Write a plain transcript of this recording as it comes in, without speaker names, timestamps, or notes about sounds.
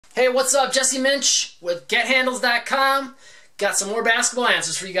Hey, what's up? Jesse Minch with GetHandles.com. Got some more basketball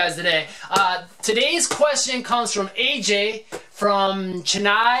answers for you guys today. Today's question comes from AJ from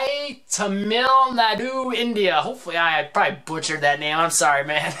Chennai, Tamil Nadu, India. Hopefully, I probably butchered that name. I'm sorry,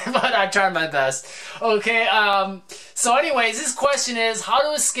 man, but I tried my best. Okay, so anyways, this question is how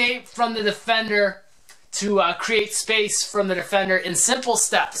to escape from the defender to create space from the defender in simple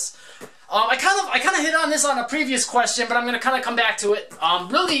steps. I kind of hit on this on a previous question, but I'm going to kind of come back to it.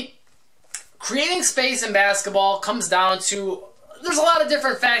 Really, creating space in basketball comes down to, there's a lot of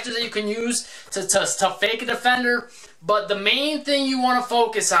different factors that you can use to fake a defender, but the main thing you want to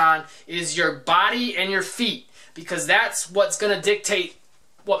focus on is your body and your feet, because that's what's going to dictate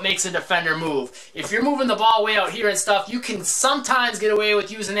what makes a defender move. If you're moving the ball way out here and stuff, you can sometimes get away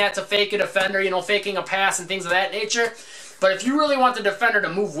with using that to fake a defender, you know, faking a pass and things of that nature. But if you really want the defender to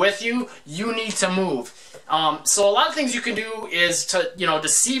move with you, you need to move. So a lot of things you can do is to,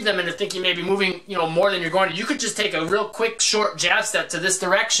 deceive them into thinking maybe moving, more than you're going to. You could just take a real quick, short jab step to this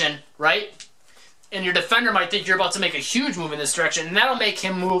direction, right? And your defender might think you're about to make a huge move in this direction, and that'll make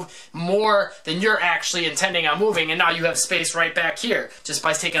him move more than you're actually intending on moving, and now you have space right back here just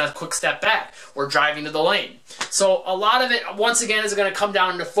by taking a quick step back or driving to the lane. So a lot of it, once again, is going to come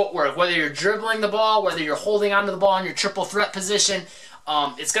down to footwork. Whether you're dribbling the ball, whether you're holding onto the ball in your triple threat position,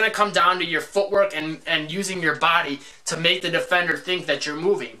 it's going to come down to your footwork and using your body to make the defender think that you're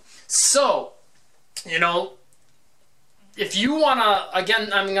moving. So, if you want to,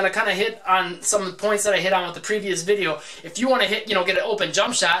 again, I'm going to kind of hit on some of the points that I hit on with the previous video. If you want to hit, get an open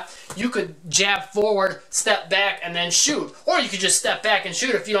jump shot, you could jab forward, step back, and then shoot. Or you could just step back and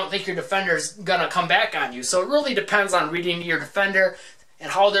shoot if you don't think your defender's going to come back on you. So it really depends on reading your defender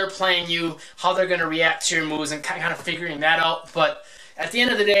and how they're playing you, how they're going to react to your moves, and kind of figuring that out. But at the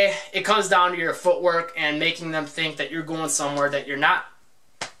end of the day, it comes down to your footwork and making them think that you're going somewhere that you're not.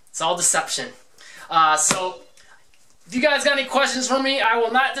 It's all deception. If you guys got any questions for me, I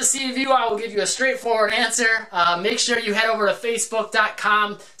will not deceive you. I will give you a straightforward answer. Make sure you head over to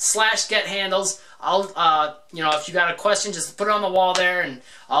facebook.com/gethandles. If you got a question, just put it on the wall there, and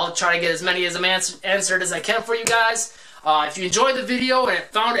I'll try to get as many of them answered as I can for you guys. If you enjoyed the video and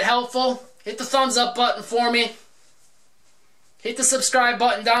found it helpful, hit the thumbs up button for me. Hit the subscribe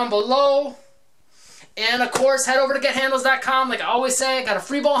button down below. And, of course, head over to gethandles.com. Like I always say, I got a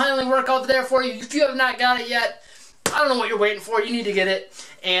free ball handling workout there for you. If you have not got it yet, I don't know what you're waiting for. You need to get it.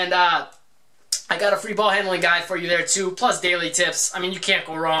 And I got a free ball handling guide for you there too, plus daily tips. I mean, you can't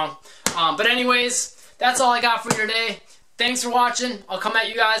go wrong. But anyways, that's all I got for you today. Thanks for watching. I'll come at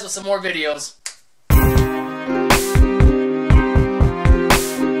you guys with some more videos.